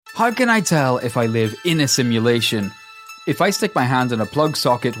How can I tell if I live in a simulation? If I stick my hand in a plug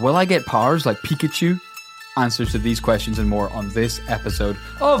socket, will I get powers like Pikachu? Answers to these questions and more on this episode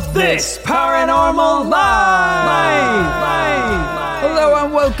of This Paranormal Life! Hello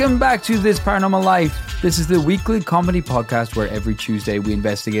and welcome back to This Paranormal Life. This is the weekly comedy podcast where every Tuesday we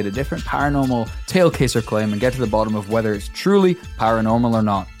investigate a different paranormal tale, case or claim and get to the bottom of whether it's truly paranormal or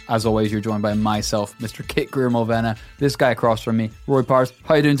not. As always, you're joined by myself, Mr. Kit Greer-Mulvena, this guy across from me, Rory Powers.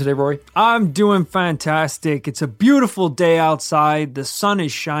 How you doing today, Rory? I'm doing fantastic. It's a beautiful day outside. The sun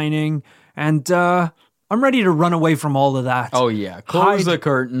is shining, and I'm ready to run away from all of that. Oh yeah, close the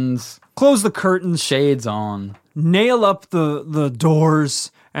curtains. Close the curtains. Shades on. Nail up the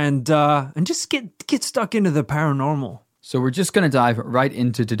doors, and just get stuck into the paranormal. So we're just going to dive right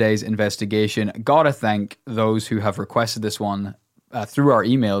into today's investigation. Gotta thank those who have requested this one through our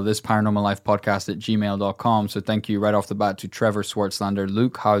email, thisparanormallifepodcast@gmail.com. So thank you right off the bat to Trevor Swartzlander,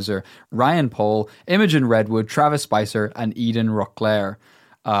 Luke Hauser, Ryan Pohl, Imogen Redwood, Travis Spicer, and Eden Rockclair.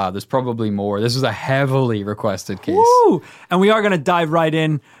 There's probably more. This is a heavily requested case. Woo! And we are going to dive right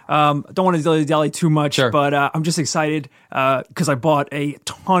in. Don't want to dilly-dally too much, Sure. but I'm just excited because I bought a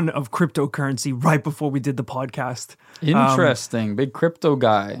ton of cryptocurrency right before we did the podcast. Interesting. Big crypto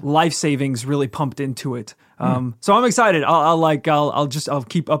guy. Life savings really pumped into it. So I'm excited. I'll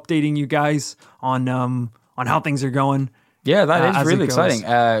keep updating you guys on how things are going. Yeah, that is as really it goes. exciting.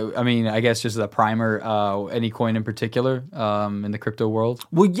 I mean, I guess just as a primer, any coin in particular in the crypto world?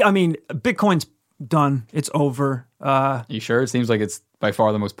 Well, yeah, I mean, Bitcoin's done. It's over. You sure? It seems like it's by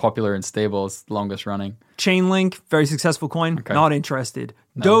far the most popular and stable. It's the longest running. Chainlink, very successful coin. Okay. Not interested.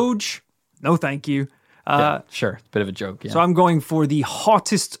 Doge, no thank you. Yeah, sure. Bit of a joke, yeah. So I'm going for the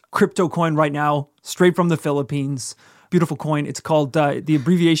hottest crypto coin right now, straight from the Philippines. Beautiful coin. It's called, the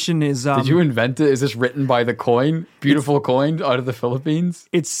abbreviation is... Did you invent it? Is this written by the coin? Beautiful coin out of the Philippines?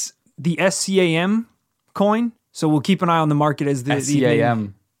 It's the SCAM coin. So we'll keep an eye on the market as the...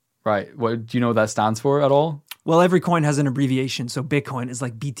 SCAM. Right. What do you know what that stands for at all? Well, every coin has an abbreviation. So Bitcoin is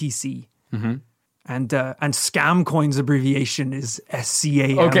like BTC. Mm-hmm. And Scam Coin's abbreviation is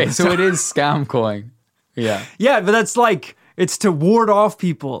SCAM. Okay, so it is scam coin. Yeah. Yeah, but that's like, it's to ward off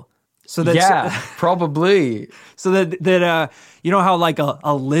people. So that's, Yeah, probably. So that you know how like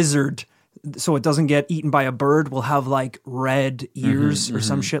a lizard, so it doesn't get eaten by a bird, will have like red ears or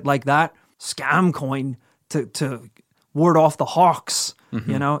some shit like that. Scam coin to ward off the hawks.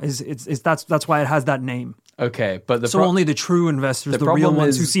 You know, that's why it has that name. Okay, but only the true investors, the real problem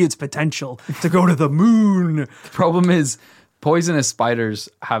ones who see its potential to go to the moon. The problem is poisonous spiders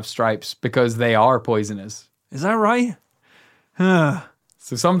have stripes because they are poisonous. Is that right?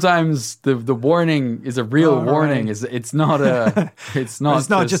 So sometimes the warning is a real warning. Right. It's not a it's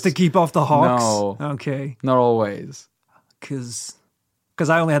not just to keep off the hawks. No. Okay. Not always. Because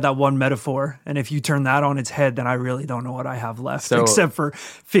I only had that one metaphor, and if you turn that on its head, then I really don't know what I have left, except for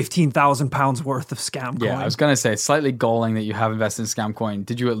 15,000 pounds worth of scam coin. Yeah, I was gonna say it's slightly galling that you have invested in scam coin.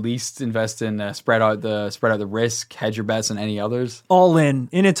 Did you at least invest in spread out the risk, hedge your bets, and any others? All in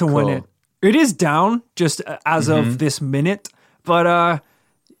it to win Cool. it. It is down just as of this minute, but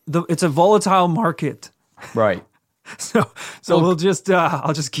it's a volatile market. Right. So we'll just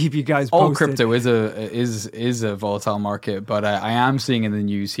I'll just keep you guys posted. All crypto is a volatile market, but I am seeing in the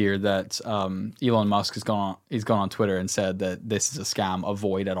news here that Elon Musk has gone on Twitter and said that this is a scam,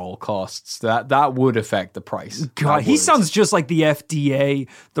 avoid at all costs. That would affect the price. God, he sounds just like the FDA.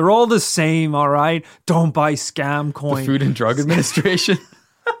 They're all the same, all right? Don't buy scam coin. The Food and Drug Administration.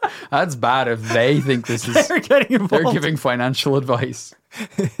 That's bad if they think this is They're getting involved. they're giving financial advice.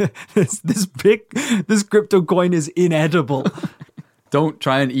 this crypto coin is inedible. Don't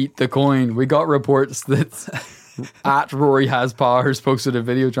try and eat the coin. We got reports that at Rory Has Powers posted a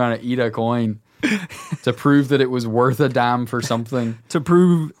video trying to eat a coin to prove that it was worth a damn for something. To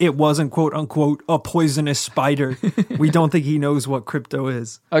prove it wasn't quote unquote a poisonous spider. We don't think he knows what crypto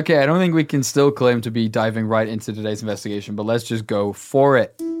is. Okay, I don't think we can still claim to be diving right into today's investigation, but let's just go for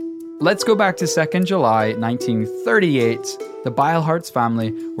it. Let's go back to 2nd July 1938. The Beilhartz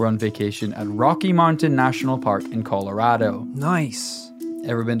family were on vacation at Rocky Mountain National Park in Colorado. Nice.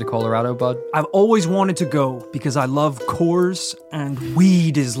 Ever been to Colorado, bud? I've always wanted to go because I love Coors and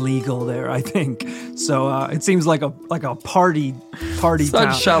weed is legal there, I think. So it seems like a party town.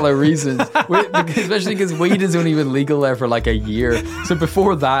 Such shallow reasons. Especially because weed is only been legal there for like a year. So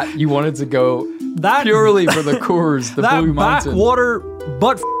before that, you wanted to go purely for the Coors, the Blue Mountain. Backwater,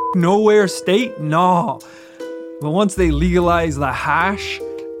 but nowhere state? No. But once they legalize the hash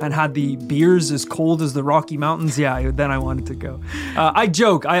and had the beers as cold as the Rocky Mountains, then I wanted to go. I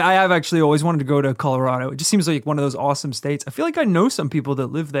joke. I have actually always wanted to go to Colorado. It just seems like one of those awesome states. I feel like I know some people that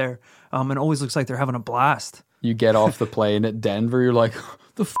live there, and it always looks like they're having a blast. You get off the plane at Denver, you're like,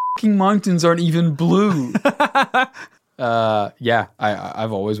 the fucking mountains aren't even blue.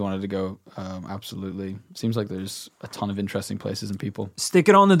 I've always wanted to go. Absolutely. Seems like there's a ton of interesting places and people. Stick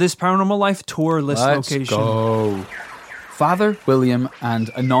it on to This Paranormal Life tour list location. Let's go. Father William and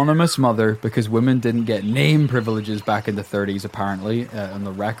anonymous mother, because women didn't get name privileges back in the 30s, apparently, on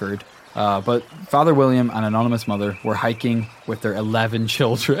the record. But Father William and anonymous mother were hiking with their 11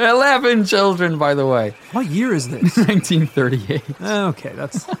 children. 11 children, by the way. What year is this? 1938. Okay,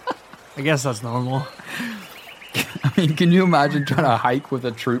 I guess that's normal. I mean, can you imagine trying to hike with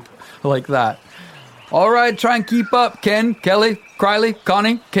a troop like that? All right, try and keep up. Ken, Kelly, Criley,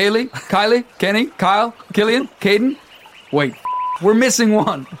 Connie, Kaylee, Kylie, Kenny, Kyle, Killian, Caden. Wait, we're missing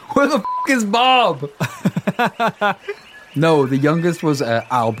one. Where the is Bob? No, the youngest was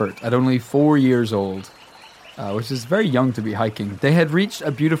Albert, at only 4 years old, which is very young to be hiking. They had reached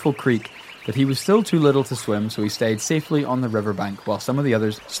a beautiful creek, but he was still too little to swim, so he stayed safely on the riverbank while some of the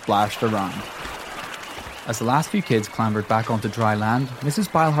others splashed around. As the last few kids clambered back onto dry land, Mrs.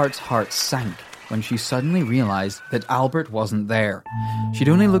 Beilhardt's heart sank when she suddenly realized that Albert wasn't there. She'd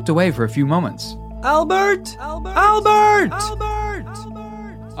only looked away for a few moments. Albert! Albert! Albert! Albert!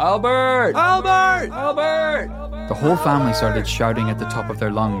 Albert! Albert! Albert! The whole family started shouting at the top of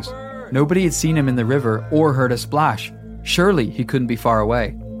their lungs. Nobody had seen him in the river or heard a splash. Surely he couldn't be far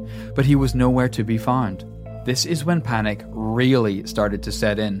away. But he was nowhere to be found. This is when panic really started to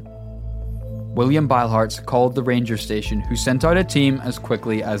set in. William Beilhardt called the ranger station, who sent out a team as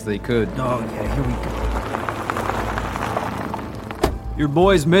quickly as they could. Oh yeah, here we go. Your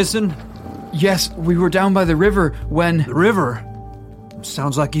boy's missing? Yes, we were down by the river when... The river?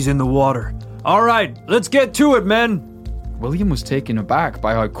 Sounds like he's in the water. All right, let's get to it, men. William was taken aback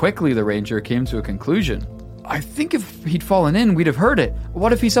by how quickly the ranger came to a conclusion. I think if he'd fallen in, we'd have heard it.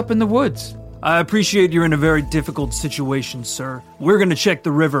 What if he's up in the woods? I appreciate you're in a very difficult situation, sir. We're gonna check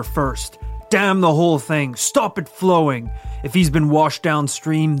the river first. Damn the whole thing. Stop it flowing. If he's been washed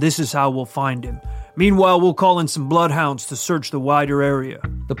downstream, this is how we'll find him. Meanwhile, we'll call in some bloodhounds to search the wider area.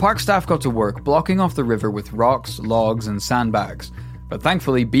 The park staff got to work blocking off the river with rocks, logs, and sandbags. But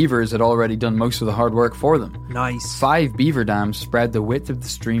thankfully, beavers had already done most of the hard work for them. Nice. 5 beaver dams spread the width of the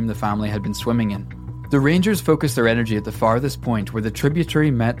stream the family had been swimming in. The rangers focused their energy at the farthest point where the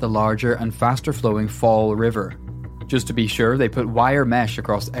tributary met the larger and faster flowing Fall River. Just to be sure, they put wire mesh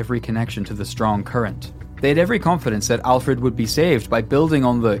across every connection to the strong current. They had every confidence that Alfred would be saved by building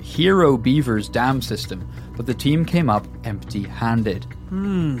on the Hero Beavers dam system, but the team came up empty-handed.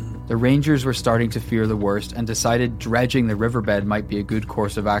 The rangers were starting to fear the worst and decided dredging the riverbed might be a good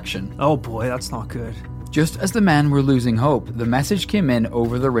course of action. Oh boy, that's not good. Just as the men were losing hope, the message came in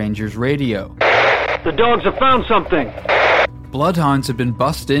over the rangers' radio. The dogs have found something! Bloodhounds had been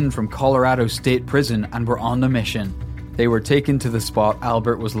bussed in from Colorado State Prison and were on a mission. They were taken to the spot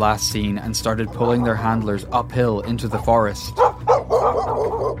Albert was last seen and started pulling their handlers uphill into the forest.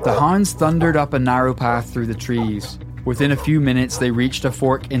 The hounds thundered up a narrow path through the trees. Within a few minutes, they reached a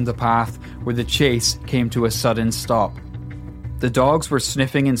fork in the path where the chase came to a sudden stop. The dogs were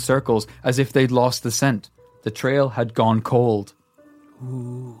sniffing in circles as if they'd lost the scent. The trail had gone cold.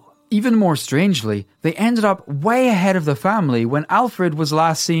 Ooh. Even more strangely, they ended up way ahead of the family when Alfred was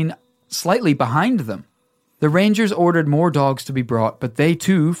last seen slightly behind them. The rangers ordered more dogs to be brought, but they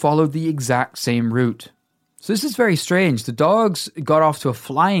too followed the exact same route. So this is very strange. The dogs got off to a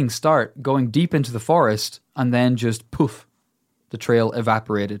flying start, going deep into the forest, and then just poof, the trail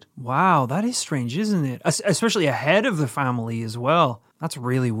evaporated. Wow, that is strange, isn't it? Especially ahead of the family as well. That's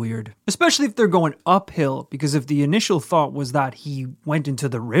really weird. Especially if they're going uphill, because if the initial thought was that he went into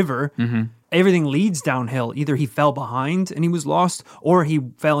the river, everything leads downhill. Either he fell behind and he was lost, or he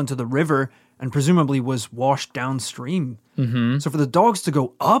fell into the river and presumably was washed downstream. So for the dogs to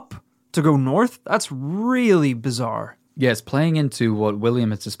go up, to go north, that's really bizarre. Yes, playing into what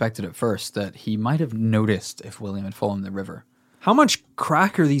William had suspected at first, that he might have noticed if William had fallen in the river. How much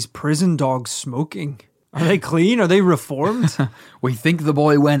crack are these prison dogs smoking? Are they clean? Are they reformed? We think the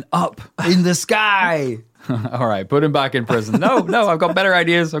boy went up in the sky. All right, put him back in prison. No, I've got better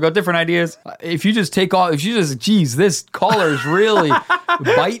ideas. I've got different ideas. If you just take off, geez, this collar's really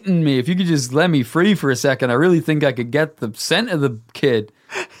biting me. If you could just let me free for a second, I really think I could get the scent of the kid.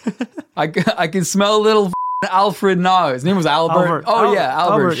 I can smell little Alfred now. His name was Albert.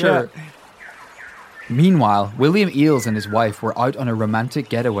 Albert, sure. Yeah. Meanwhile, William Eales and his wife were out on a romantic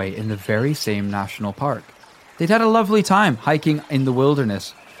getaway in the very same national park. They'd had a lovely time hiking in the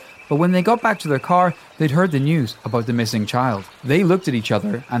wilderness, But when they got back to their car, they'd heard the news about the missing child. They looked at each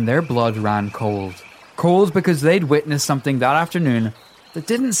other and their blood ran cold. Cold because they'd witnessed something that afternoon that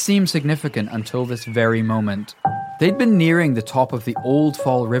didn't seem significant until this very moment. They'd been nearing the top of the Old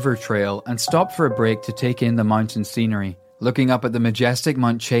Fall River Trail and stopped for a break to take in the mountain scenery. Looking up at the majestic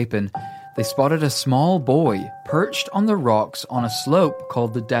Mount Chapin, they spotted a small boy perched on the rocks on a slope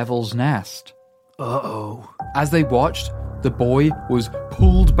called the Devil's Nest. Uh-oh. As they watched, the boy was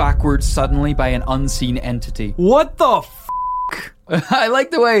pulled backwards suddenly by an unseen entity. What the I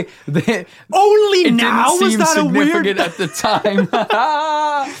like the way they... Only it now didn't was seem that a significant weird... at the time.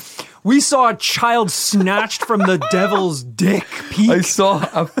 We saw a child snatched from the devil's dick, Pete. I saw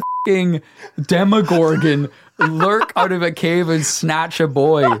a fucking Demogorgon lurk out of a cave and snatch a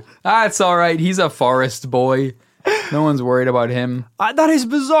boy. That's all right. He's a forest boy. No one's worried about him. That is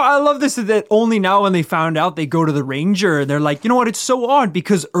bizarre. I love this, that only now when they found out, they go to the ranger and they're like, you know what, it's so odd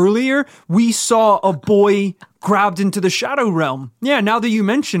because earlier we saw a boy grabbed into the shadow realm. Yeah, now that you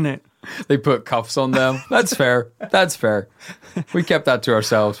mention it. They put cuffs on them. That's fair. That's fair. We kept that to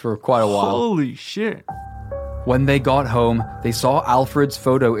ourselves for quite a while. Holy shit. When they got home, they saw Alfred's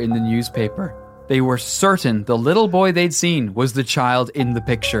photo in the newspaper. They were certain the little boy they'd seen was the child in the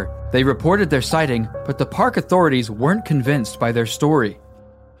picture. They reported their sighting, but the park authorities weren't convinced by their story.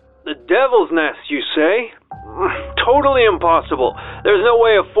 The Devil's Nest, you say? Totally impossible. There's no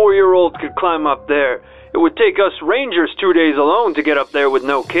way a 4-year-old could climb up there. It would take us rangers 2 days alone to get up there with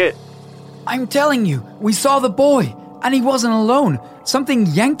no kit. I'm telling you, we saw the boy, and he wasn't alone. Something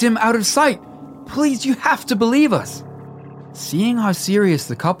yanked him out of sight. Please, you have to believe us. Seeing how serious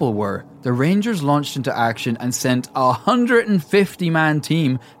the couple were, the Rangers launched into action and sent a 150-man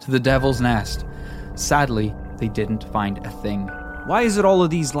team to the Devil's Nest. Sadly, they didn't find a thing. Why is it all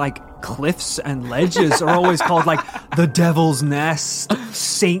of these, like, cliffs and ledges are always called, like, the Devil's Nest,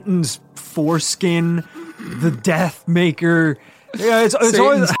 Satan's foreskin, the Death Maker? Yeah, it's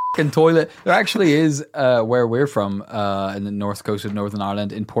always... fucking toilet. There actually is, where we're from, in the north coast of Northern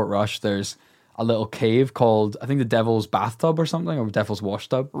Ireland, in Portrush, there's a little cave called, I think, the Devil's Bathtub or something, or Devil's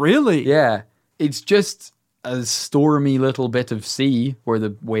Washtub. Really? Yeah. It's just a stormy little bit of sea where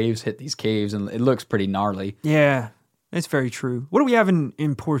the waves hit these caves, and it looks pretty gnarly. Yeah, it's very true. What do we have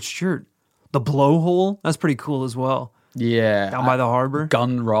in Port Stewart? The Blowhole? That's pretty cool as well. Yeah. Down by the harbor.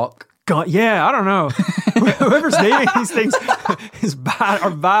 Gun Rock. Yeah, I don't know. Whoever's naming these things is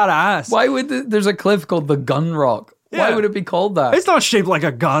badass. Why would there's a cliff called the Gun Rock? Yeah. Why would it be called that? It's not shaped like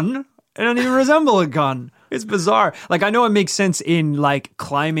a gun. It doesn't even resemble a gun. It's bizarre. Like, I know it makes sense in, like,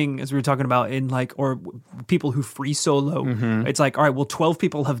 climbing, as we were talking about, in, like, or people who free solo. Mm-hmm. It's like, all right, well, 12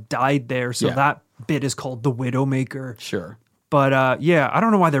 people have died there, so that bit is called the Widowmaker. Sure. But, yeah, I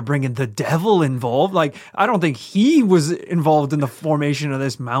don't know why they're bringing the devil involved. Like, I don't think he was involved in the formation of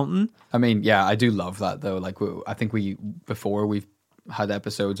this mountain. I mean, yeah, I do love that, though. Like, I think we've had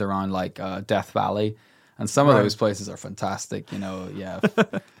episodes around, like, Death Valley, and some of those places are fantastic, you know,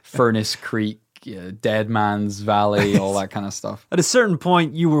 Furnace Creek, Dead Man's Valley, all that kind of stuff. At a certain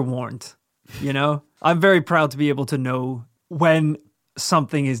point, you were warned, you know? I'm very proud to be able to know when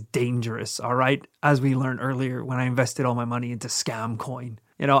something is dangerous, all right? As we learned earlier, when I invested all my money into Scam Coin.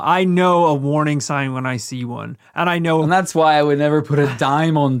 You know, I know a warning sign when I see one. And I know... And that's why I would never put a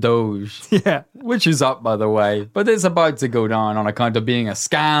dime on Doge. Yeah. Which is up, by the way. But it's about to go down on account of being a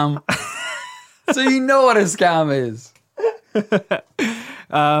scam. So you know what a scam is.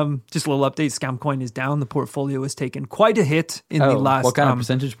 Just a little update. Scam Coin is down. The portfolio has taken quite a hit in the last what kind of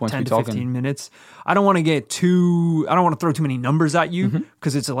percentage points 10 we to talking? 15 minutes. I don't want to throw too many numbers at you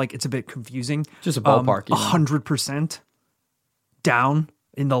because it's a bit confusing. Just a ballpark. 100% down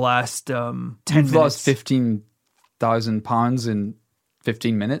in the last 10 You've minutes. lost £15,000 in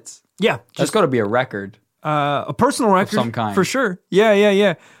 15 minutes? Yeah. That's got to be a record. A personal record. Of some kind. For sure.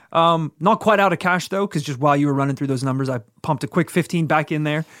 Yeah. Not quite out of cash though, because just while you were running through those numbers, I pumped a quick 15 back in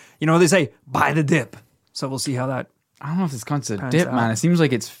there. You know, they say, buy the dip. So we'll see how that... I don't know if it's considered a dip, man. It seems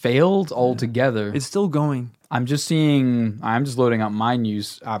like it's failed altogether. It's still going. I'm just loading up my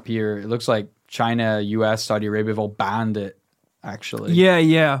news app here. It looks like China, US, Saudi Arabia have all banned it, actually.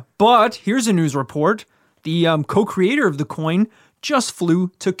 Yeah. But here's a news report. The co-creator of the coin just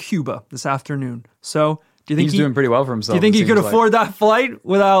flew to Cuba this afternoon. So... Do you think he's doing pretty well for himself? Do you think he could afford that flight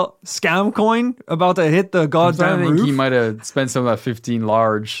without Scam Coin about to hit the goddamn roof? I think he might have spent some of that 15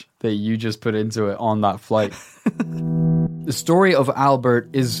 large that you just put into it on that flight. The story of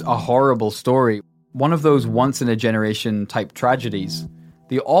Albert is a horrible story. One of those once-in-a-generation type tragedies.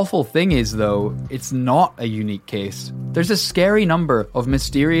 The awful thing is, though, it's not a unique case. There's a scary number of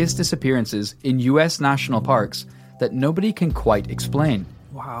mysterious disappearances in US national parks that nobody can quite explain.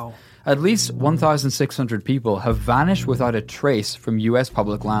 Wow. At least 1,600 people have vanished without a trace from US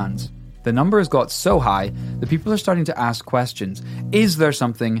public lands. The number has got so high that people are starting to ask questions. Is there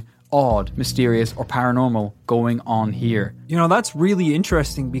something odd, mysterious, or paranormal going on here? You know, that's really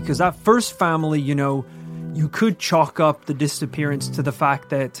interesting because that first family, you know, you could chalk up the disappearance to the fact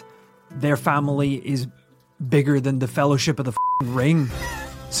that their family is bigger than the Fellowship of the Ring.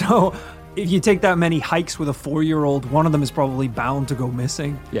 So if you take that many hikes with a 4-year-old, one of them is probably bound to go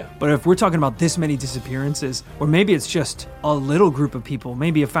missing. Yeah. But if we're talking about this many disappearances, or maybe it's just a little group of people,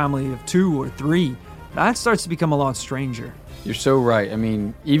 maybe a family of 2 or 3, that starts to become a lot stranger. You're so right. I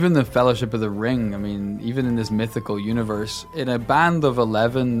mean, even the Fellowship of the Ring, I mean, even in this mythical universe, in a band of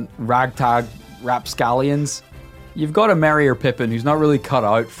 11 ragtag rapscallions, you've got a Merry or Pippin who's not really cut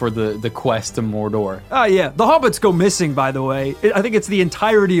out for the quest to Mordor. Oh yeah, the hobbits go missing, by the way. I think it's the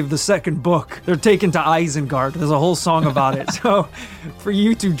entirety of the second book. They're taken to Isengard. There's a whole song about it. So for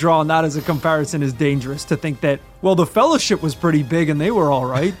you to draw on that as a comparison is dangerous, to think that, well, the Fellowship was pretty big and they were all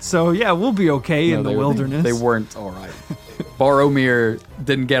right. So yeah, we'll be okay in the wilderness. They weren't all right. Boromir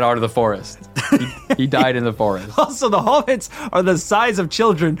didn't get out of the forest. He died in the forest. Also, the hobbits are the size of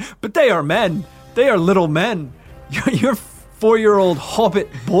children, but they are men. They are little men. Your 4-year-old hobbit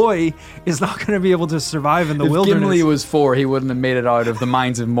boy is not going to be able to survive in the wilderness. If Gimli was 4, he wouldn't have made it out of the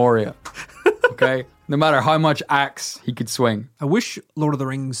mines of Moria. Okay? No matter how much axe he could swing. I wish Lord of the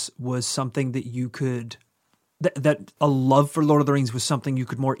Rings was something that you could... That a love for Lord of the Rings was something you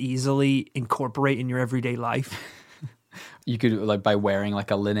could more easily incorporate in your everyday life. You could, like, by wearing,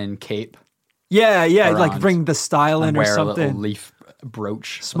 like, a linen cape. Yeah, like bring the style in or something. Wear a little leaf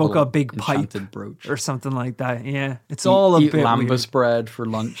brooch. Smoke a big pipe brooch. Or something like that. Yeah, it's all a eat bit lambas weird. bread for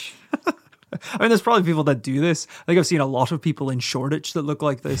lunch. I mean, there's probably people that do this. I think I've seen a lot of people in Shoreditch that look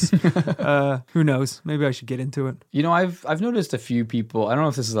like this. Who knows? Maybe I should get into it. You know, I've noticed a few people. I don't know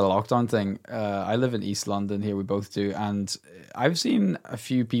if this is a lockdown thing. I live in East London here. We both do, and I've seen a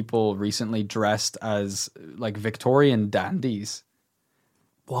few people recently dressed as like Victorian dandies.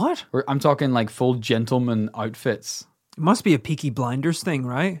 What? I'm talking like full gentleman outfits. It must be a Peaky Blinders thing,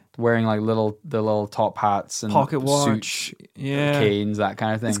 right? Wearing like the little top hats and pocket watch, suits, yeah, canes, that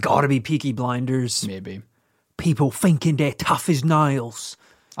kind of thing. It's got to be Peaky Blinders. Maybe people thinking they're tough as nails.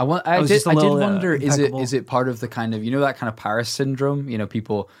 I did wonder, is it part of the kind of, you know, that kind of Paris syndrome? You know,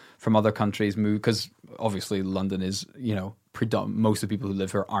 people from other countries move, because obviously London is, you know, most of the people who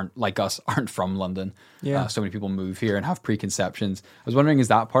live here aren't from London. Yeah. So many people move here and have preconceptions. I was wondering, is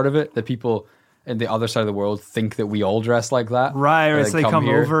that part of it? That people in the other side of the world think that we all dress like that? Right, or they come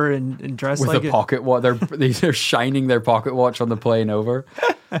over and dress with like a pocket watch. They're shining their pocket watch on the plane over.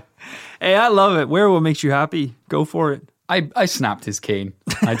 Hey, I love it. Wear what makes you happy. Go for it. I snapped his cane.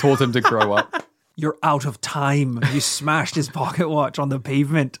 I told him to grow up. You're out of time. You smashed his pocket watch on the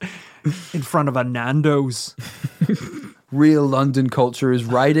pavement in front of a Nando's. Real London culture is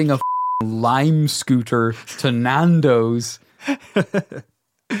riding a lime scooter to Nando's.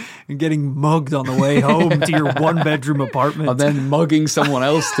 And getting mugged on the way home to your 1-bedroom apartment. And then mugging someone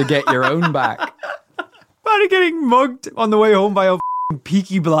else to get your own back. Imagine getting mugged on the way home by a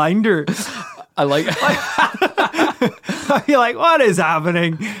Peaky Blinder. I like... I'd be like, what is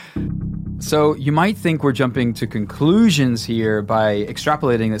happening? So you might think we're jumping to conclusions here by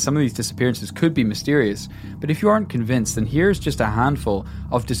extrapolating that some of these disappearances could be mysterious. But if you aren't convinced, then here's just a handful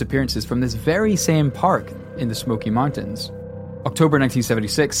of disappearances from this very same park in the Smoky Mountains. October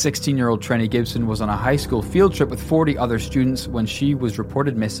 1976, 16-year-old Trenny Gibson was on a high school field trip with 40 other students when she was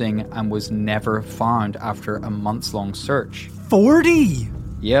reported missing and was never found after a months-long search. 40?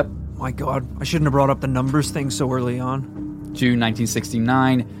 Yep. My God, I shouldn't have brought up the numbers thing so early on. June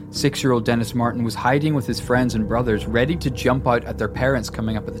 1969, 6-year-old Dennis Martin was hiding with his friends and brothers, ready to jump out at their parents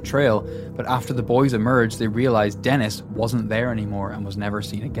coming up at the trail, but after the boys emerged, they realized Dennis wasn't there anymore and was never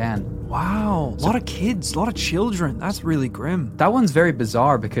seen again. Wow, a lot of kids, a lot of children. That's really grim. That one's very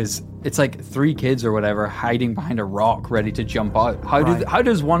bizarre because it's like 3 kids or whatever hiding behind a rock ready to jump out. How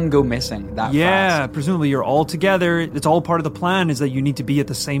does one go missing that fast? Yeah, presumably you're all together. It's all part of the plan, is that you need to be at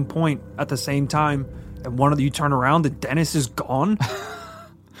the same point at the same time. And one of you turn around and Dennis is gone.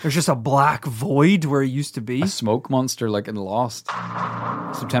 There's just a black void where he used to be. A smoke monster like in Lost.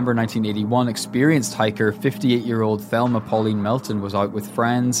 September 1981, experienced hiker 58-year-old Thelma Pauline Melton was out with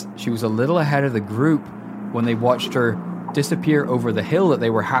friends. She was a little ahead of the group when they watched her disappear over the hill that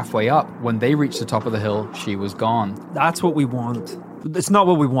they were halfway up. When they reached the top of the hill, she was gone. That's what we want. It's not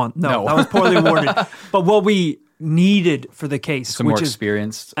what we want. No. That was poorly worded. But what we needed for the case, some which more is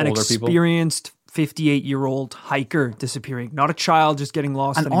experienced, an older people. Experienced 58-year-old hiker disappearing. Not a child just getting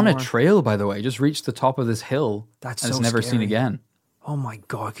lost and anymore. on a trail, by the way. Just reached the top of this hill. That's and so it's never scary. seen again. Oh my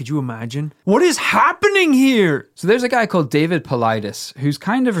God, could you imagine? What is happening here? So there's a guy called David Paulides who's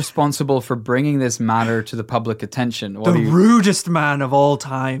kind of responsible for bringing this matter to the public attention. The rudest man of all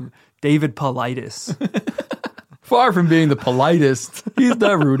time, David Paulides. Far from being the politest, he's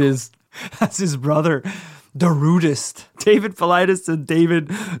the rudest. That's his brother, the rudest. David Paulides and David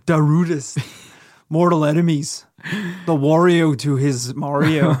the rudest. Mortal enemies. The Wario to his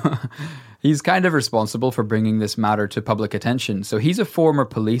Mario. He's kind of responsible for bringing this matter to public attention. So he's a former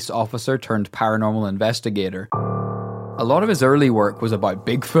police officer turned paranormal investigator. A lot of his early work was about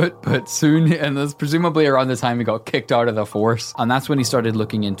Bigfoot, but soon, and that's presumably around the time he got kicked out of the force, and that's when he started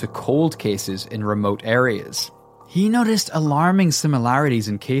looking into cold cases in remote areas. He noticed alarming similarities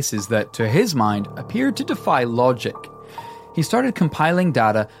in cases that, to his mind, appeared to defy logic. He started compiling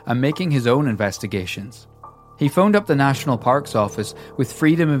data and making his own investigations. He phoned up the National Parks Office with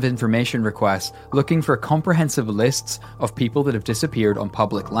Freedom of Information requests looking for comprehensive lists of people that have disappeared on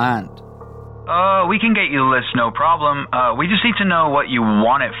public land. We can get you the list, no problem. We just need to know what you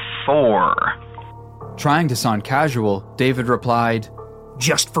want it for. Trying to sound casual, David replied,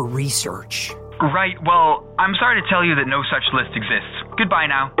 Just for research. Right, well, I'm sorry to tell you that no such list exists. Goodbye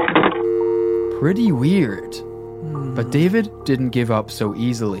now. Pretty weird. But David didn't give up so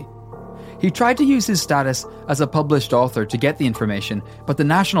easily. He tried to use his status as a published author to get the information, but the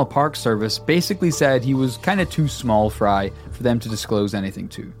National Park Service basically said he was kind of too small fry for them to disclose anything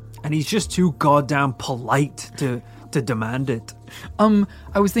to. And he's just too goddamn polite to demand it.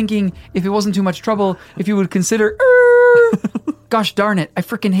 I was thinking if it wasn't too much trouble, if you would consider... Gosh darn it, I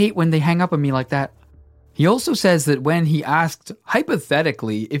freaking hate when they hang up on me like that. He also says that when he asked,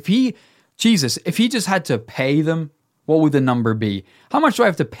 hypothetically, if he just had to pay them, what would the number be? How much do I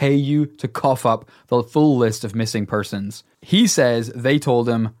have to pay you to cough up the full list of missing persons? He says they told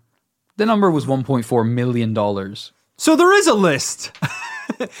him the number was $1.4 million. So there is a list.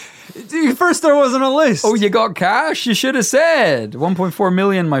 First there wasn't a list. Oh, you got cash? You should have said 1.4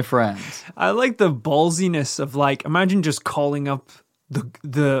 million, my friends. I like the ballsiness of imagine just calling up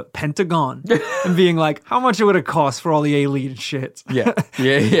the Pentagon and being like, how much it would have cost for all the alien shit? Yeah.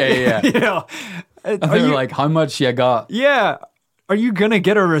 You know, And they're like, how much you got? Yeah. Are you going to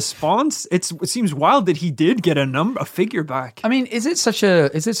get a response? It seems wild that he did get a figure back. I mean, is it such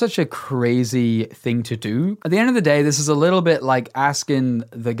a crazy thing to do? At the end of the day, this is a little bit like asking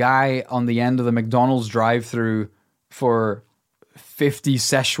the guy on the end of the McDonald's drive-thru for 50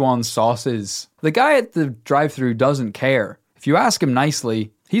 Szechuan sauces. The guy at the drive-thru doesn't care. If you ask him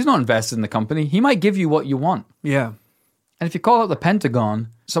nicely, he's not invested in the company. He might give you what you want. Yeah. And if you call up the Pentagon,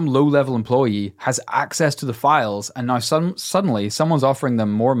 some low-level employee has access to the files, and now suddenly someone's offering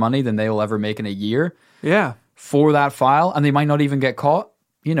them more money than they will ever make in a year. Yeah. For that file, and they might not even get caught.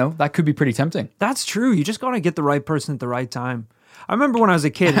 You know, that could be pretty tempting. That's true. You just got to get the right person at the right time. I remember when I was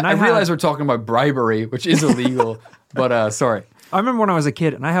a kid, and I realize we're talking about bribery, which is illegal, but sorry. I remember when I was a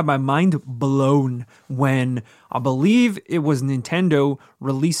kid and I had my mind blown when I believe it was Nintendo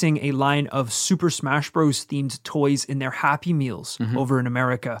releasing a line of Super Smash Bros. Themed toys in their Happy Meals over in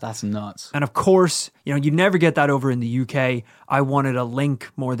America. That's nuts. And of course, you never get that over in the UK. I wanted a Link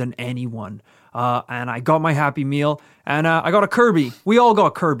more than anyone. And I got my Happy Meal and I got a Kirby. We all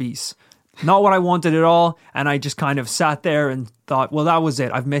got Kirbys. Not what I wanted at all. And I just kind of sat there and thought, well, that was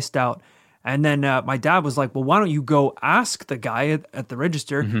it. I've missed out. And then my dad was like, well, why don't you go ask the guy at the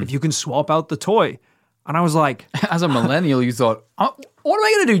register if you can swap out the toy? And I was like... As a millennial, you thought, what am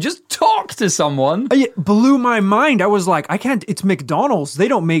I going to do? Just talk to someone? It blew my mind. I was like, I can't... It's McDonald's. They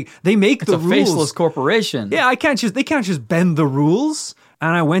make the rules. It's a faceless corporation. Yeah, they can't just bend the rules.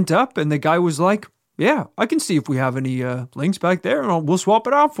 And I went up and the guy was like, yeah, I can see if we have any links back there and we'll swap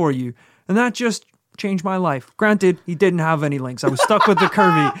it out for you. And that just... changed my life. Granted, he didn't have any links. I was stuck with the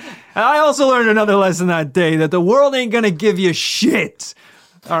Kirby. And I also learned another lesson that day, that the world ain't gonna give you shit.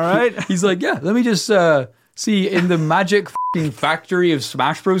 All right? He's like, yeah, let me just see in the magic f***ing factory of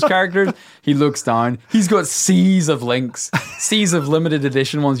Smash Bros characters. He looks down. He's got seas of links. Seas of limited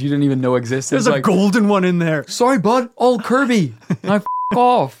edition ones you didn't even know existed. There's a golden one in there. Sorry, bud. All Kirby. Now f***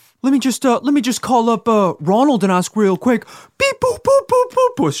 off. Let me just call up Ronald and ask real quick. Beep boop boop boop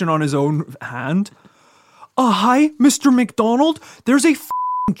boop, pushing on his own hand. Hi, Mr. McDonald. There's a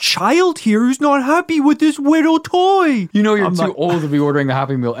child here who's not happy with this widow toy. You know you're too old to be ordering the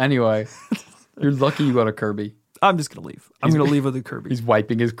Happy Meal anyway. You're lucky you got a Kirby. I'm just gonna leave. I'm gonna leave with the Kirby. He's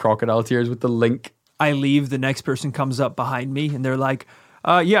wiping his crocodile tears with the Link. I leave. The next person comes up behind me and they're like,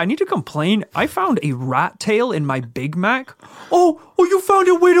 yeah, I need to complain. I found a rat tail in my Big Mac. Oh, you found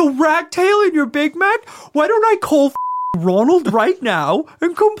a little rat tail in your Big Mac? Why don't I call Ronald right now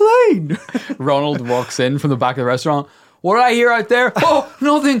and complain? Ronald walks in from the back of the restaurant. what did I hear out there? Oh,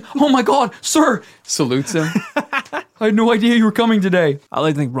 nothing. Oh my God, sir. Salutes him. I had no idea you were coming today. I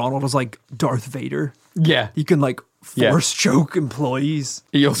like to think Ronald was like Darth Vader. Yeah. He can like force choke employees.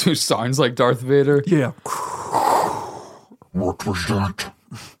 He also sounds like Darth Vader. Yeah. What was that?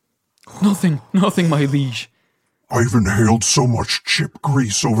 Nothing, my liege. I've inhaled so much chip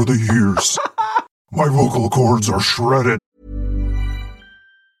grease over the years. My vocal cords are shredded.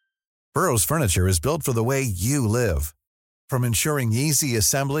 Burrow's furniture is built for the way you live. From ensuring easy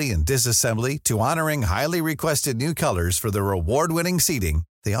assembly and disassembly to honoring highly requested new colors for their award-winning seating,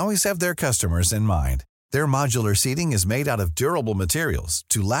 they always have their customers in mind. Their modular seating is made out of durable materials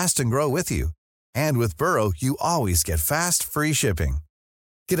to last and grow with you. And with Burrow, you always get fast, free shipping.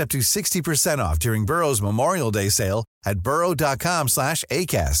 Get up to 60% off during Burrow's Memorial Day sale at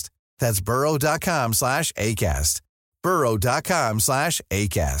burrow.com/ACAST. That's burrow.com/ACAST.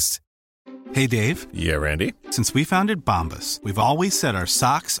 burrow.com/ACAST. Hey, Dave. Yeah, Randy. Since we founded Bombas, we've always said our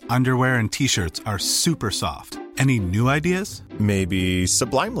socks, underwear, and T-shirts are super soft. Any new ideas? Maybe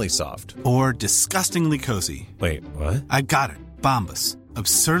sublimely soft. Or disgustingly cozy. Wait, what? I got it. Bombas.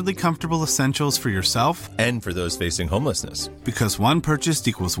 Absurdly comfortable essentials for yourself And for those facing homelessness. because one purchased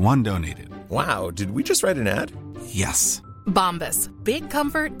equals one donated. Wow, did we just write an ad? Yes. Bombas. Big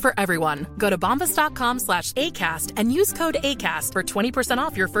comfort for everyone. Go to bombas.com/ACAST and use code ACAST for 20%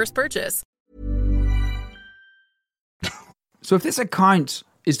 off your first purchase. So if this account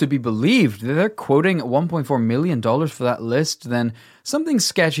is to be believed, they're quoting $1.4 million for that list, then something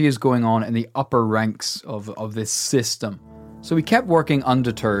sketchy is going on in the upper ranks of this system. So he kept working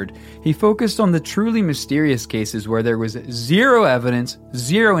undeterred. He focused on the truly mysterious cases where there was zero evidence,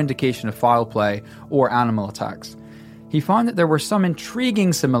 zero indication of foul play or animal attacks. He found that there were some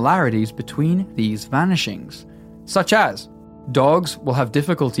intriguing similarities between these vanishings, such as dogs will have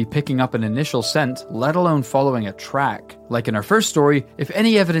difficulty picking up an initial scent, let alone following a track. Like in our first story, if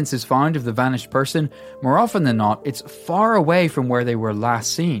any evidence is found of the vanished person, more often than not, it's far away from where they were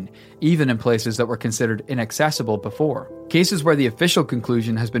last seen, even in places that were considered inaccessible before. Cases where the official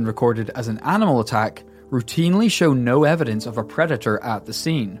conclusion has been recorded as an animal attack routinely show no evidence of a predator at the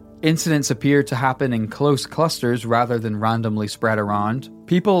scene. Incidents appear to happen in close clusters rather than randomly spread around.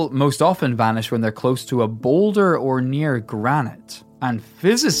 People most often vanish when they're close to a boulder or near granite. And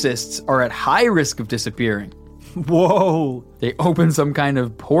physicists are at high risk of disappearing. Whoa. They open some kind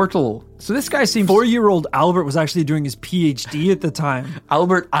of portal. So this guy seems... 4-year-old Albert was actually doing his PhD at the time.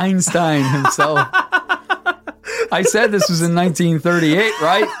 Albert Einstein himself. I said this was in 1938,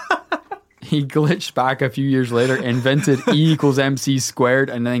 right? He glitched back a few years later, invented E=mc²,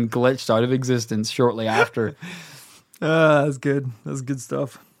 and then glitched out of existence shortly after. That's good. That's good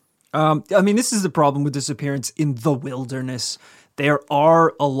stuff. I mean, this is the problem with disappearance in the wilderness. There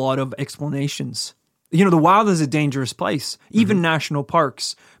are a lot of explanations. You know, the wild is a dangerous place. Even national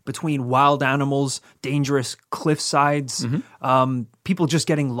parks, between wild animals, dangerous cliff sides, people just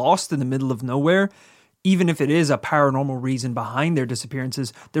getting lost in the middle of nowhere. Even if it is a paranormal reason behind their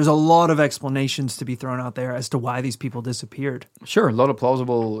disappearances, there's a lot of explanations to be thrown out there as to why these people disappeared. Sure, a lot of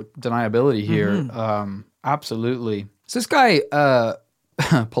plausible deniability here. Absolutely. So this guy,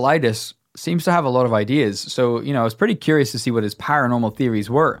 Paulides, seems to have a lot of ideas. So, you know, I was pretty curious to see what his paranormal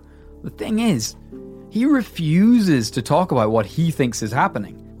theories were. The thing is, he refuses to talk about what he thinks is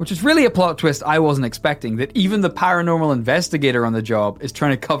happening, which is really a plot twist I wasn't expecting, that even the paranormal investigator on the job is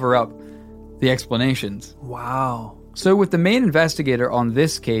trying to cover up the explanations. Wow. So with the main investigator on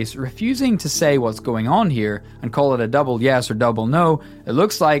this case refusing to say what's going on here and call it a double yes or double no, it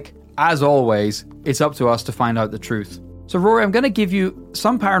looks like, as always, it's up to us to find out the truth. So Rory, I'm going to give you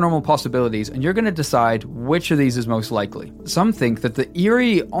some paranormal possibilities and you're going to decide which of these is most likely. Some think that the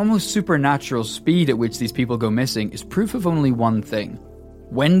eerie, almost supernatural speed at which these people go missing is proof of only one thing: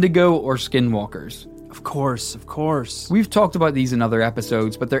 Wendigo or skinwalkers. Of course, of course. We've talked about these in other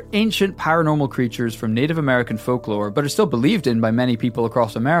episodes, but they're ancient paranormal creatures from Native American folklore, but are still believed in by many people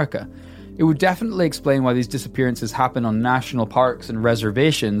across America. It would definitely explain why these disappearances happen on national parks and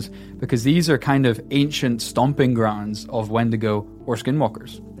reservations, because these are kind of ancient stomping grounds of Wendigo or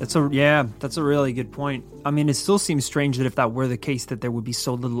skinwalkers. That's a really good point. I mean, it still seems strange that if that were the case, that there would be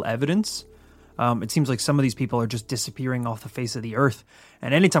so little evidence. It seems like some of these people are just disappearing off the face of the earth.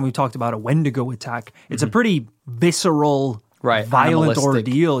 And anytime we've talked about a Wendigo attack, it's a pretty visceral, violent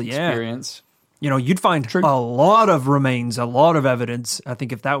ordeal. Experience. You know, you'd find a lot of remains, a lot of evidence, I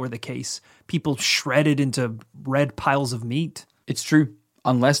think, if that were the case. People shredded into red piles of meat. It's true.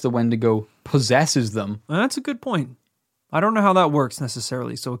 Unless the Wendigo possesses them. That's a good point. I don't know how that works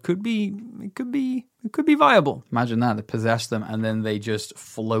necessarily, so it could be viable. Imagine that, they possess them and then they just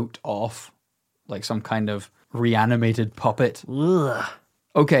float off like some kind of reanimated puppet. Ugh.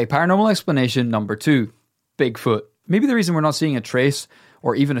 Okay, paranormal explanation number 2, Bigfoot. Maybe the reason we're not seeing a trace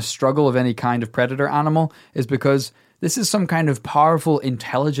or even a struggle of any kind of predator animal is because this is some kind of powerful,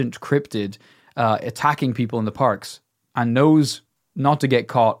 intelligent cryptid attacking people in the parks and knows not to get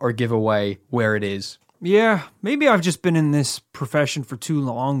caught or give away where it is. Yeah, maybe I've just been in this profession for too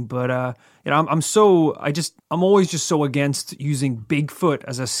long, but I'm always just so against using Bigfoot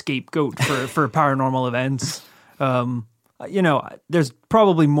as a scapegoat for paranormal events. There's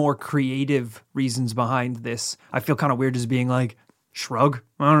probably more creative reasons behind this. I feel kind of weird just being like, shrug.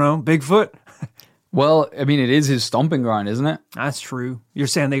 I don't know, Bigfoot. Well, I mean, it is his stomping ground, isn't it? That's true. You're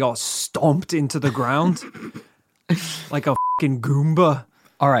saying they got stomped into the ground like a fucking Goomba.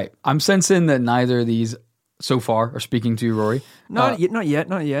 All right, I'm sensing that neither of these so far are speaking to you, Rory. Not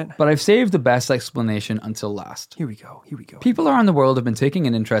yet. But I've saved the best explanation until last. Here we go. People around the world have been taking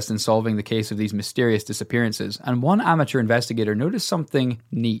an interest in solving the case of these mysterious disappearances, and one amateur investigator noticed something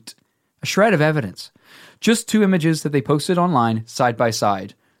neat. A shred of evidence. Just 2 images that they posted online, side by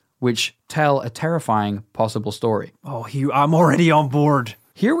side, which tell a terrifying possible story. Oh, I'm already on board.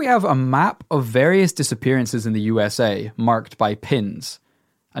 Here we have a map of various disappearances in the USA, marked by pins.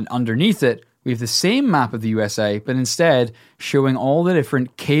 And underneath it, we have the same map of the USA, but instead showing all the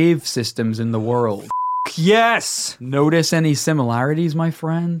different cave systems in the world. Yes! Notice any similarities, my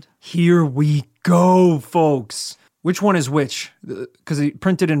friend? Here we go, folks. Which one is which? Because it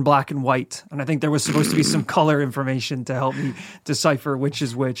printed in black and white, and I think there was supposed to be some color information to help me decipher which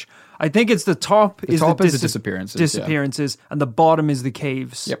is which. I think it's the top is the disappearances, and the bottom is the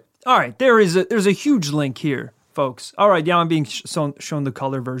caves. Yep. All right, there's a huge link here, folks. All right, yeah, I'm being shown the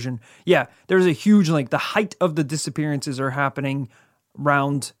color version. Yeah, there's a huge link. The height of the disappearances are happening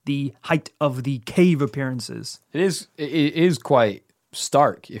around the height of the cave appearances. It is quite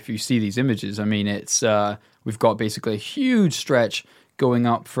stark if you see these images. I mean, it's we've got basically a huge stretch going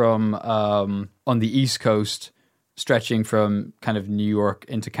up from on the East Coast, stretching from kind of New York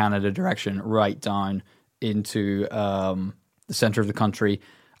into Canada direction, right down into the center of the country,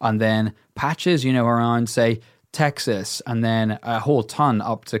 and then patches, around, say, Texas, and then a whole ton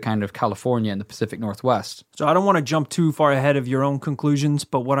up to kind of California and the Pacific Northwest. So I don't want to jump too far ahead of your own conclusions,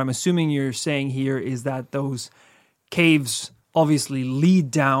 but what I'm assuming you're saying here is that those caves obviously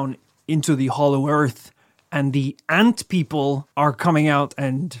lead down into the hollow earth, and the ant people are coming out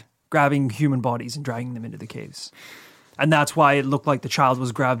and grabbing human bodies and dragging them into the caves. And that's why it looked like the child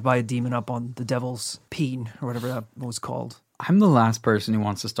was grabbed by a demon up on the devil's peen, or whatever that was called. I'm the last person who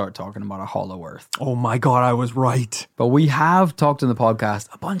wants to start talking about a hollow earth. Oh my God, I was right. But we have talked in the podcast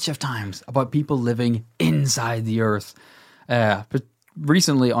a bunch of times about people living inside the earth. But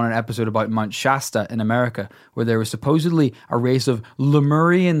recently on an episode about Mount Shasta in America, where there was supposedly a race of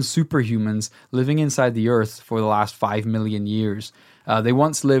Lemurian superhumans living inside the earth for the last 5 million years. They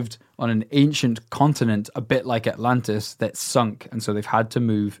once lived on an ancient continent, a bit like Atlantis, that sunk, and so they've had to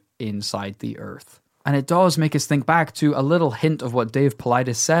move inside the earth. And it does make us think back to a little hint of what Dave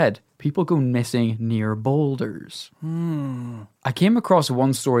Paulides said. People go missing near boulders. I came across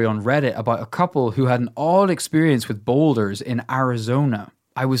one story on Reddit about a couple who had an odd experience with boulders in Arizona.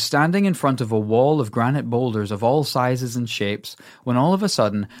 I was standing in front of a wall of granite boulders of all sizes and shapes when all of a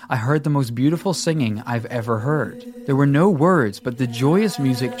sudden I heard the most beautiful singing I've ever heard. There were no words, but the joyous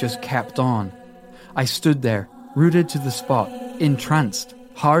music just kept on. I stood there, rooted to the spot, entranced,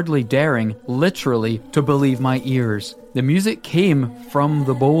 hardly daring, literally, to believe my ears. The music came from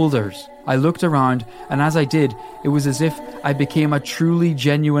the boulders. I looked around, and as I did, it was as if I became a truly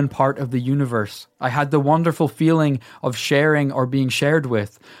genuine part of the universe. I had the wonderful feeling of sharing or being shared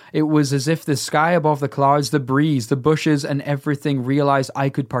with. It was as if the sky above the clouds, the breeze, the bushes, and everything realized I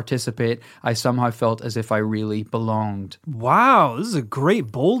could participate. I somehow felt as if I really belonged. Wow, this is a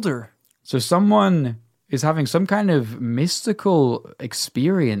great boulder. So someone is having some kind of mystical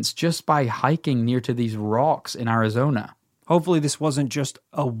experience just by hiking near to these rocks in Arizona. Hopefully this wasn't just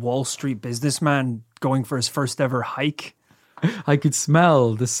a Wall Street businessman going for his first ever hike. I could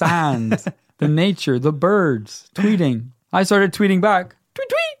smell the sand, the nature, the birds, tweeting. I started tweeting back. Tweet,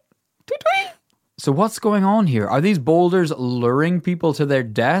 tweet, tweet, tweet. So what's going on here? Are these boulders luring people to their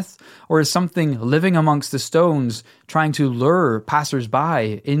death? Or is something living amongst the stones trying to lure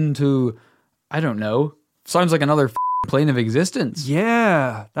passersby into, I don't know, sounds like another plane of existence.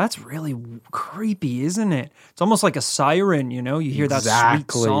 Yeah, that's really creepy, isn't it? It's almost like a siren, you hear that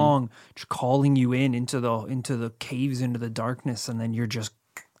sweet song just calling you into the caves, into the darkness, and then you're just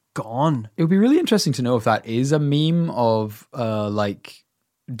gone. It would be really interesting to know if that is a meme of like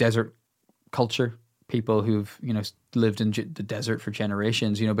desert culture, people who've lived in the desert for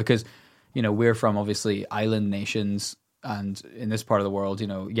generations, because you know, we're from obviously island nations, and in this part of the world, you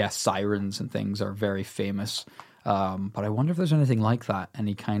know, yes, sirens and things are very famous. But I wonder if there's anything like that,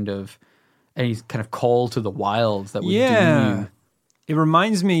 any kind of call to the wild that would do you. It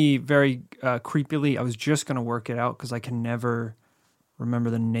reminds me very creepily. I was just going to work it out because I can never remember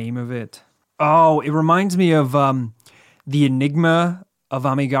the name of it. Oh, it reminds me of The Enigma of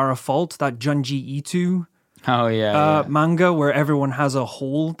Amigara Fault, that Junji Ito manga where everyone has a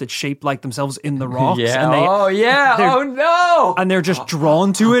hole that's shaped like themselves in the rocks. And they're just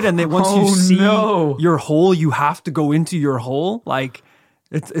drawn to it. And then once you see your hole, you have to go into your hole. Like,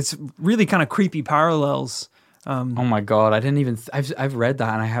 it's really kind of creepy parallels. Oh my God, I've read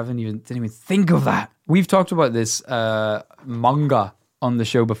that and I didn't even think of that. We've talked about this manga on the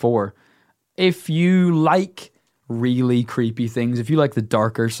show before. If you like really creepy things, if you like the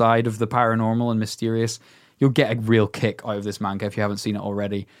darker side of the paranormal and mysterious, you'll get a real kick out of this manga if you haven't seen it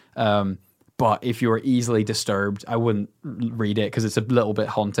already. But if you're easily disturbed, I wouldn't read it because it's a little bit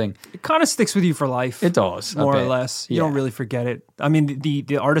haunting. It kind of sticks with you for life. It does. More or less. You don't really forget it. I mean,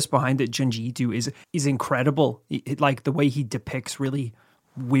 the artist behind it, Junji Ito, is incredible. Like, the way he depicts really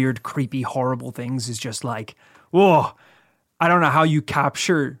weird, creepy, horrible things is just like, whoa. I don't know how you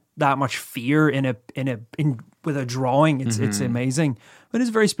capture that much fear with a drawing. It's amazing. But it's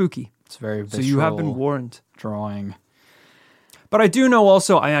very spooky. It's very visceral. So you have been warned. Drawing. But I do know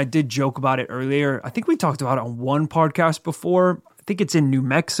also, I did joke about it earlier. I think we talked about it on one podcast before. I think it's in New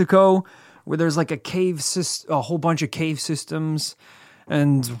Mexico, where there's like a whole bunch of cave systems.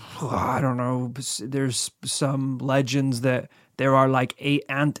 And I don't know, there's some legends that there are like 8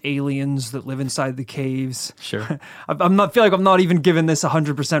 ant aliens that live inside the caves. Sure. feel like I'm not even giving this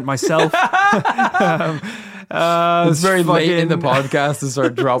 100% myself. It's very late in the podcast to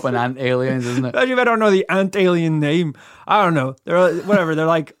start dropping ant aliens, isn't it? Imagine if I don't know the ant alien name. I don't know. They're whatever. They're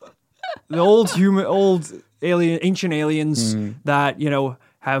like the old ancient aliens that, you know,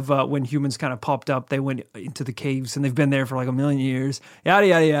 have when humans kind of popped up, they went into the caves and they've been there for like 1 million years. Yada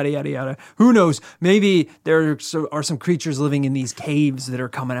yada yada yada yada. Who knows? Maybe there are some creatures living in these caves that are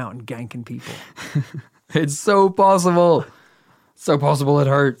coming out and ganking people. It's so possible. So possible it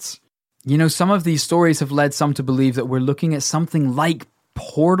hurts. You know, some of these stories have led some to believe that we're looking at something like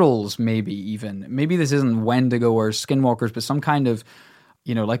portals, maybe even. Maybe this isn't Wendigo or Skinwalkers, but some kind of,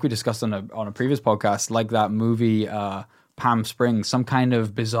 you know, like we discussed on a previous podcast, like that movie Palm Springs, some kind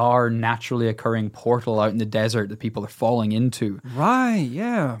of bizarre, naturally occurring portal out in the desert that people are falling into. Right,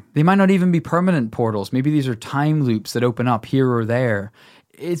 yeah. They might not even be permanent portals. Maybe these are time loops that open up here or there.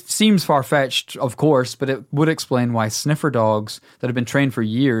 It seems far-fetched, of course, but it would explain why sniffer dogs that have been trained for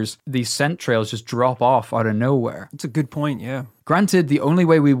years, these scent trails just drop off out of nowhere. It's a good point, yeah. Granted, the only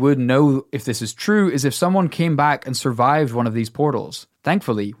way we would know if this is true is if someone came back and survived one of these portals.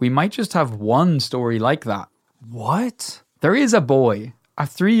 Thankfully, we might just have one story like that. What? There is a boy, a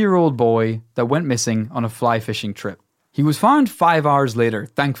 3-year-old boy, that went missing on a fly fishing trip. He was found 5 hours later,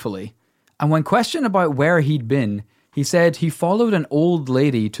 thankfully. And when questioned about where he'd been, he said he followed an old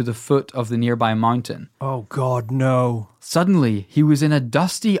lady to the foot of the nearby mountain. Oh God, no. Suddenly, he was in a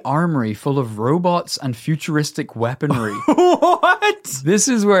dusty armory full of robots and futuristic weaponry. What? This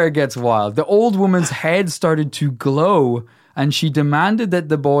is where it gets wild. The old woman's head started to glow, and she demanded that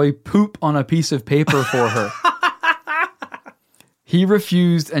the boy poop on a piece of paper for her. He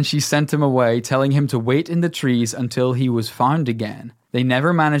refused, and she sent him away, telling him to wait in the trees until he was found again. They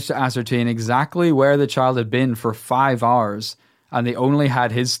never managed to ascertain exactly where the child had been for 5 hours, and they only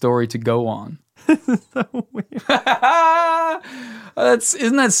had his story to go on. So weird.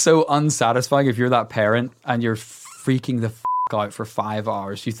 Isn't that so unsatisfying if you're that parent and you're freaking the f*** out for 5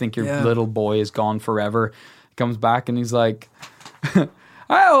 hours? You think your little boy is gone forever. He comes back and he's like,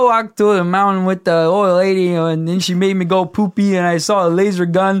 I walked to the mountain with the old lady and then she made me go poopy and I saw a laser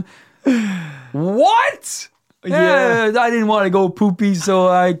gun. What? Yeah, I didn't want to go poopy, so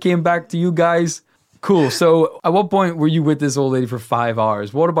I came back to you guys. Cool. So at what point were you with this old lady for 5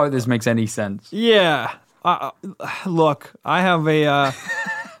 hours? What about this makes any sense? Yeah. Look, I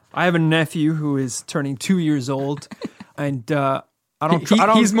have a nephew who is turning 2 years old, and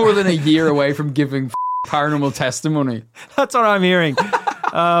he's more than a year away from giving paranormal testimony. That's what I'm hearing.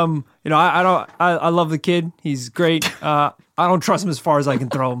 I love the kid. He's great. I don't trust him as far as I can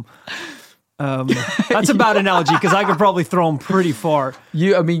throw him. That's a bad analogy because I could probably throw him pretty far.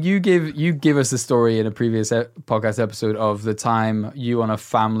 You give us the story in a previous podcast episode of the time you on a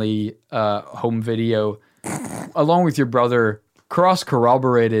family home video, along with your brother,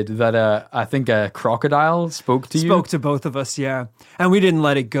 corroborated that I think a crocodile spoke to you. Spoke to both of us, yeah, and we didn't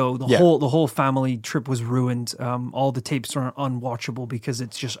let it go. The whole family trip was ruined. All the tapes are unwatchable because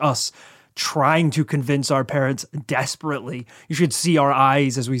it's just us trying to convince our parents desperately. You should see our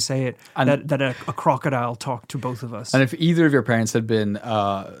eyes as we say it, that a crocodile talked to both of us. And if either of your parents had been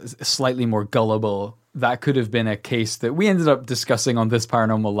slightly more gullible, that could have been a case that we ended up discussing on This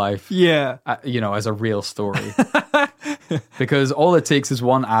Paranormal Life. Yeah. As a real story. Because all it takes is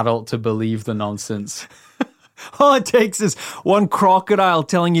one adult to believe the nonsense. All it takes is one crocodile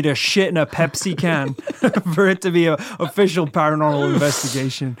telling you to shit in a Pepsi can for it to be an official paranormal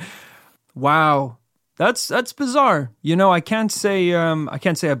investigation. Wow. That's bizarre. I can't say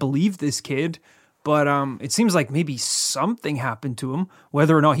I believe this kid, but it seems like maybe something happened to him,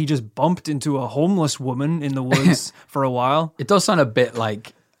 whether or not he just bumped into a homeless woman in the woods for a while. It does sound a bit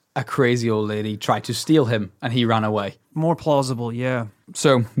like a crazy old lady tried to steal him and he ran away. More plausible, yeah.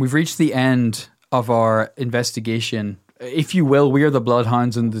 So we've reached the end of our investigation. If you will, we are the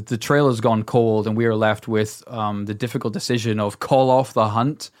Bloodhounds, and the trail has gone cold, and we are left with the difficult decision of call off the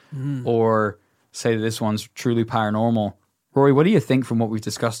hunt or say that this one's truly paranormal. Rory, what do you think from what we've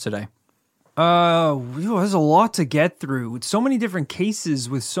discussed today? There's a lot to get through. With so many different cases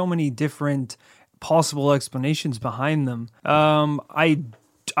with so many different possible explanations behind them. I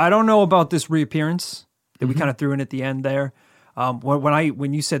don't know about this reappearance that we kind of threw in at the end there.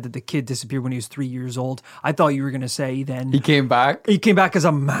 When you said that the kid disappeared when he was 3 years old, I thought you were going to say then he came back. He came back as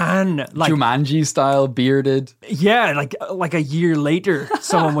a man, like Jumanji style, bearded. Yeah, like a year later,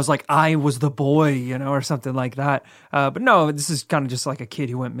 someone was like, "I was the boy," or something like that. But no, this is kind of just like a kid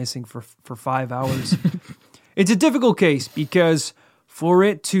who went missing for 5 hours. It's a difficult case because for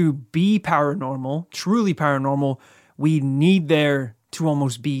it to be paranormal, truly paranormal, we need there to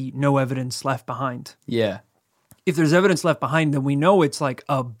almost be no evidence left behind. Yeah. If there's evidence left behind, then we know it's like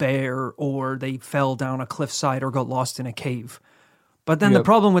a bear or they fell down a cliffside or got lost in a cave. But then the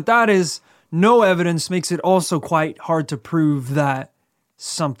problem with that is no evidence makes it also quite hard to prove that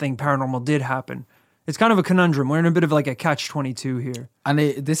something paranormal did happen. It's kind of a conundrum. We're in a bit of like a catch-22 here. And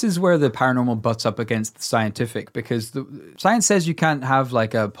this is where the paranormal butts up against the scientific, because the science says you can't have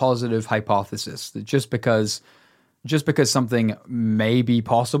like a positive hypothesis that just because something may be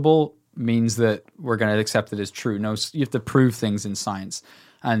possible means that we're going to accept it as true. No, you have to prove things in science.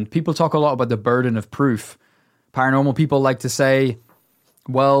 And people talk a lot about the burden of proof. Paranormal people like to say,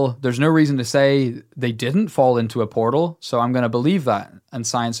 well, there's no reason to say they didn't fall into a portal, so I'm going to believe that. And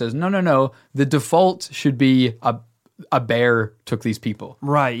science says, no. The default should be a bear took these people.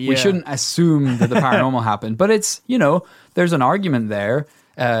 Right, yeah. We shouldn't assume that the paranormal happened. But it's, there's an argument there.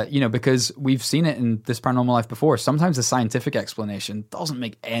 Because we've seen it in This Paranormal Life before. Sometimes the scientific explanation doesn't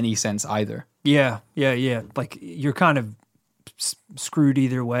make any sense either. Yeah. Like, you're kind of screwed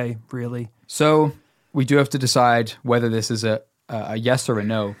either way, really. So we do have to decide whether this is a yes or a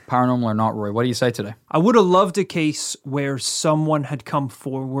no, paranormal or not, Roy. What do you say today? I would have loved a case where someone had come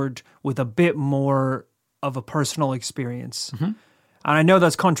forward with a bit more of a personal experience. Mm-hmm. And I know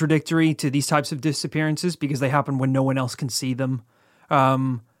that's contradictory to these types of disappearances because they happen when no one else can see them.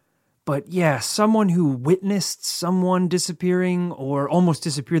 But yeah, someone who witnessed someone disappearing or almost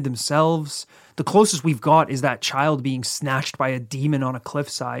disappeared themselves. The closest we've got is that child being snatched by a demon on a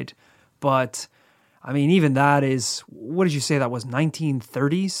cliffside. But I mean, even that is, what did you say that was,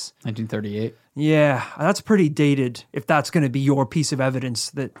 1930s? 1938. Yeah, that's pretty dated if that's going to be your piece of evidence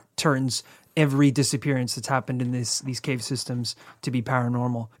that turns every disappearance that's happened in these cave systems to be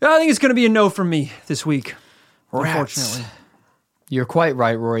paranormal. I think it's going to be a no from me this week, unfortunately. You're quite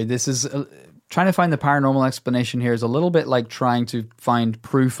right, Rory. This is trying to find the paranormal explanation here is a little bit like trying to find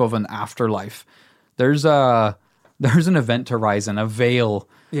proof of an afterlife. There's an event horizon, a veil.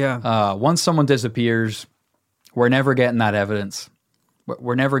 Yeah. Once someone disappears, we're never getting that evidence.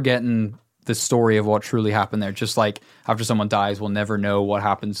 We're never getting the story of what truly happened there. Just like after someone dies, we'll never know what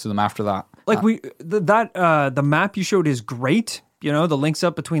happens to them after that. Like the map you showed is great. The links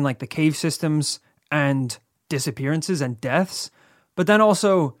up between like the cave systems and disappearances and deaths. But then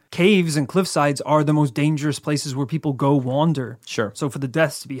also, caves and cliffsides are the most dangerous places where people go wander. Sure. So for the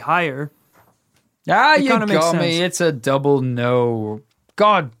deaths to be higher, you got me. It's a double no.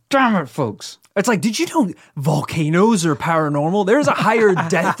 God damn it, folks. It's like, did you know volcanoes are paranormal? There's a higher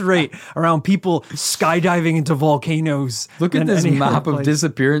death rate around people skydiving into volcanoes. Look at this map of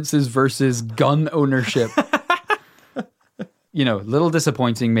disappearances versus gun ownership. Little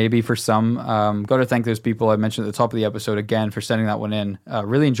disappointing maybe for some. Got to thank those people I mentioned at the top of the episode again for sending that one in.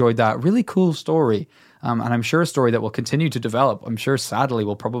 Really enjoyed that. Really cool story. And I'm sure a story that will continue to develop. I'm sure, sadly,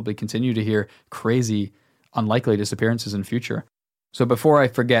 we'll probably continue to hear crazy, unlikely disappearances in future. So before I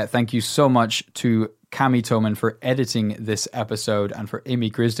forget, thank you so much to Cami Toman for editing this episode and for Amy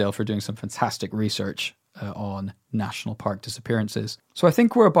Grisdale for doing some fantastic research. on national park disappearances. So I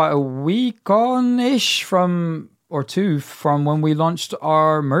think we're about a week on-ish or two from when we launched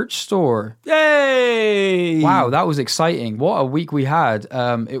our merch store. Yay! Wow, that was exciting. What a week we had.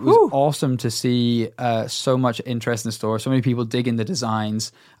 It was awesome to see so much interest in the store, so many people digging the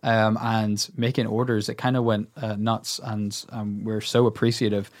designs and making orders. It kind of went nuts, and we're so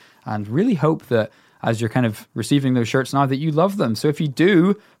appreciative and really hope that as you're kind of receiving those shirts now that you love them. So if you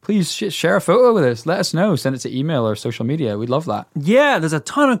do, please share a photo with us. Let us know. Send it to email or social media. We'd love that. Yeah, there's a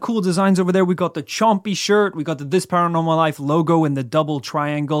ton of cool designs over there. We got the Chompy shirt. We got the This Paranormal Life logo in the double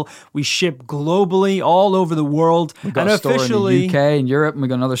triangle. We ship globally all over the world. We got a store in the UK, in Europe, and we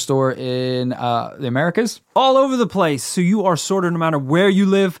got another store in the Americas. All over the place. So you are sorted no matter where you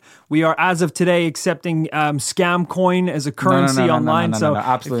live. We are, as of today, accepting scam coin as a currency online. No,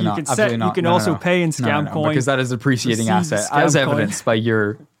 absolutely not. You can also pay in scam coin. Because that is a depreciating asset, as evidenced by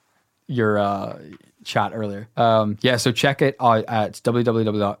your chat earlier. So check it out at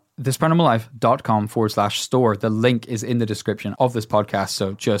www.thisparanormallife.com/store. The link is in the description of this podcast,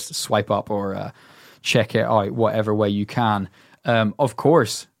 so just swipe up or check it out whatever way you can. Of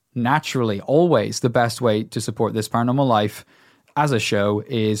course, naturally, always the best way to support This Paranormal Life as a show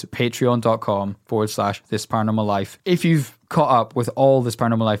is patreon.com/This Paranormal Life. If you've caught up with all This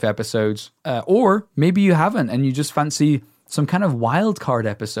Paranormal Life episodes, or maybe you haven't and you just fancy some kind of wild card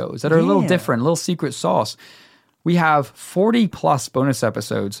episodes that are a little different, a little secret sauce, we have 40 plus bonus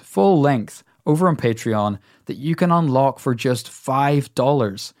episodes, full length, over on Patreon that you can unlock for just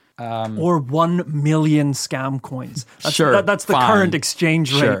 $5. Or 1 million scam coins. That's the fine. current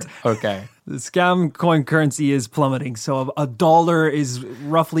exchange rate. Okay. The scam coin currency is plummeting, so $1 is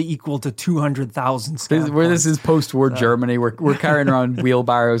roughly equal to 200,000 scam coins. This is post-war Germany. We're carrying around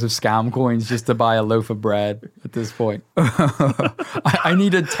wheelbarrows of scam coins just to buy a loaf of bread at this point. I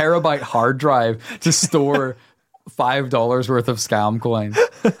need a terabyte hard drive to store $5 worth of scam coins.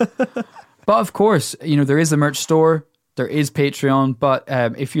 But of course, there is a merch store. There is Patreon, but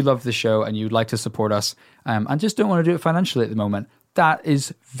if you love the show and you'd like to support us and just don't want to do it financially at the moment, that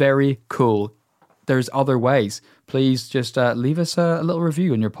is very cool. There's other ways. Please just leave us a little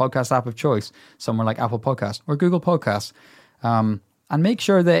review on your podcast app of choice, somewhere like Apple Podcasts or Google Podcasts. And make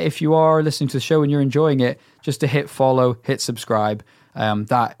sure that if you are listening to the show and you're enjoying it, just to hit follow, hit subscribe.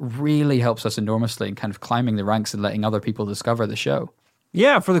 That really helps us enormously in kind of climbing the ranks and letting other people discover the show.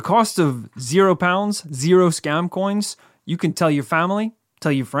 Yeah, for the cost of £0, 0 scam coins, you can tell your family,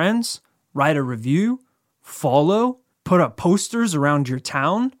 tell your friends, write a review, follow, put up posters around your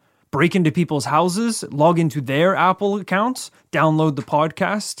town, break into people's houses, log into their Apple accounts, download the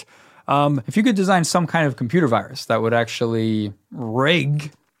podcast. If you could design some kind of computer virus that would actually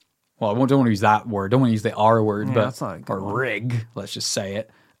rig, well, I don't want to use that word, don't want to use the R word, but rig, let's just say it,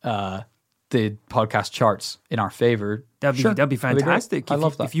 the podcast charts in our favor. That'd be fantastic. I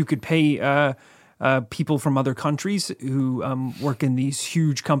love that. If you could pay people from other countries who work in these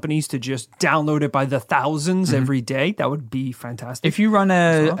huge companies to just download it by the thousands every day, that would be fantastic. If you run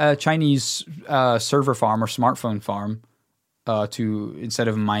a Chinese server farm or smartphone farm to, instead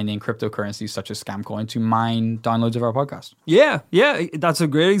of mining cryptocurrencies such as Scamcoin, to mine downloads of our podcast. Yeah, that's a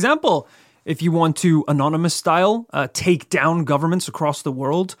great example. If you want to, anonymous style, take down governments across the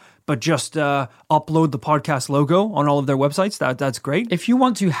world, but just upload the podcast logo on all of their websites, that's great. If you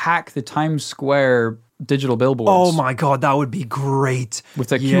want to hack the Times Square digital billboards. Oh my God, that would be great.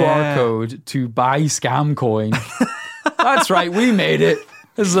 With a QR code to buy Scamcoin. That's right, we made it.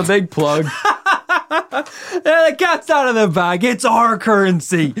 This is a big plug. The cat's out of the bag. It's our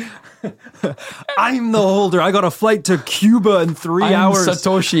currency. I'm the holder. I got a flight to Cuba in 3 hours.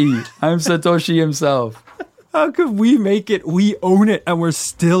 I'm Satoshi himself. How could we make it? We own it and we're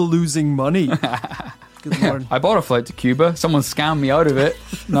still losing money. Good Lord. I bought a flight to Cuba. Someone scammed me out of it.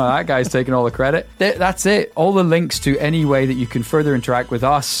 No, that guy's taking all the credit. That's it. All the links to any way that you can further interact with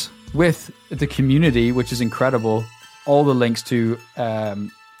us, with the community, which is incredible. All the links to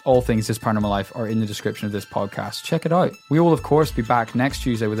all things This Paranormal Life are in the description of this podcast. Check it out. We will, of course, be back next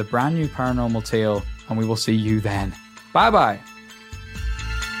Tuesday with a brand new paranormal tale, and we will see you then. Bye-bye.